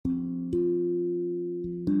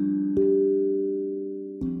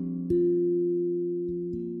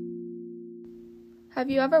Have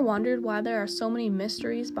you ever wondered why there are so many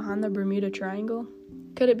mysteries behind the Bermuda Triangle?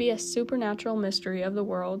 Could it be a supernatural mystery of the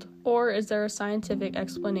world, or is there a scientific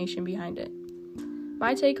explanation behind it?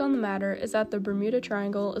 My take on the matter is that the Bermuda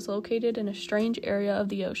Triangle is located in a strange area of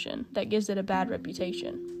the ocean that gives it a bad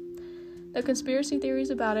reputation. The conspiracy theories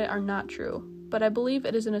about it are not true, but I believe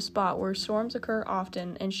it is in a spot where storms occur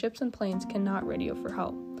often and ships and planes cannot radio for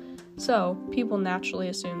help, so people naturally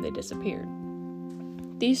assume they disappeared.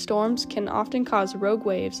 These storms can often cause rogue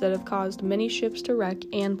waves that have caused many ships to wreck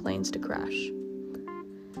and planes to crash.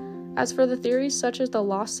 As for the theories such as the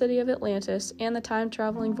lost city of Atlantis and the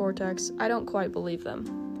time-traveling vortex, I don't quite believe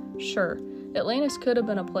them. Sure, Atlantis could have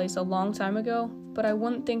been a place a long time ago, but I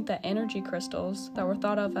wouldn't think that energy crystals that were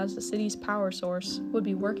thought of as the city's power source would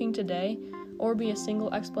be working today or be a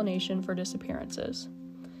single explanation for disappearances.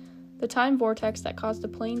 The time vortex that caused a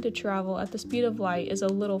plane to travel at the speed of light is a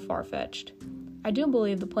little far-fetched. I do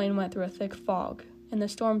believe the plane went through a thick fog, and the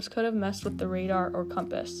storms could have messed with the radar or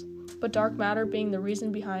compass, but dark matter being the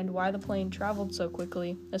reason behind why the plane traveled so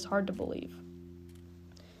quickly is hard to believe.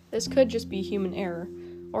 This could just be human error,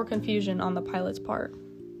 or confusion on the pilot's part.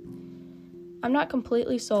 I'm not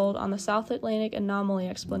completely sold on the South Atlantic anomaly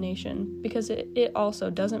explanation, because it also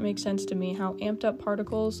doesn't make sense to me how amped up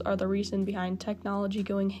particles are the reason behind technology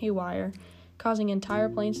going haywire, causing entire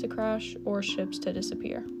planes to crash or ships to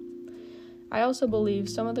disappear. I also believe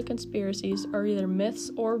some of the conspiracies are either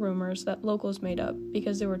myths or rumors that locals made up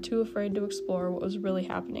because they were too afraid to explore what was really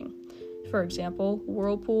happening. For example,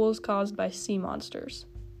 whirlpools caused by sea monsters.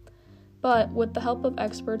 But with the help of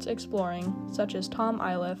experts exploring, such as Tom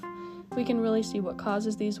Iliff, we can really see what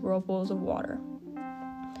causes these whirlpools of water.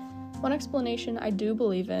 One explanation I do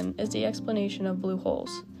believe in is the explanation of blue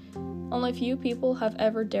holes. Only few people have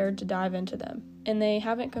ever dared to dive into them, and they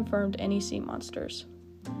haven't confirmed any sea monsters.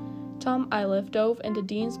 Tom Iliff dove into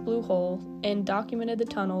Dean's Blue Hole and documented the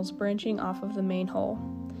tunnels branching off of the main hole.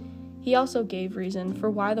 He also gave reason for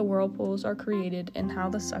why the whirlpools are created and how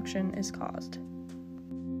the suction is caused.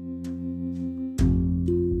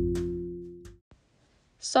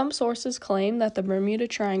 Some sources claim that the Bermuda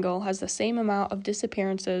Triangle has the same amount of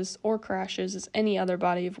disappearances or crashes as any other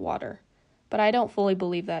body of water, but I don't fully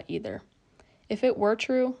believe that either. If it were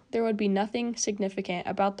true, there would be nothing significant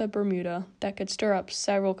about the Bermuda that could stir up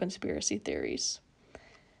several conspiracy theories.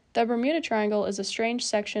 The Bermuda Triangle is a strange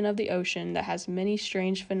section of the ocean that has many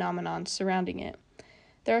strange phenomena surrounding it.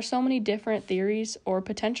 There are so many different theories or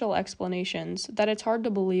potential explanations that it's hard to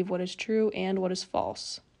believe what is true and what is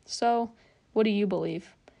false. So, what do you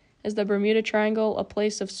believe? Is the Bermuda Triangle a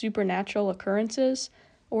place of supernatural occurrences,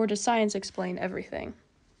 or does science explain everything?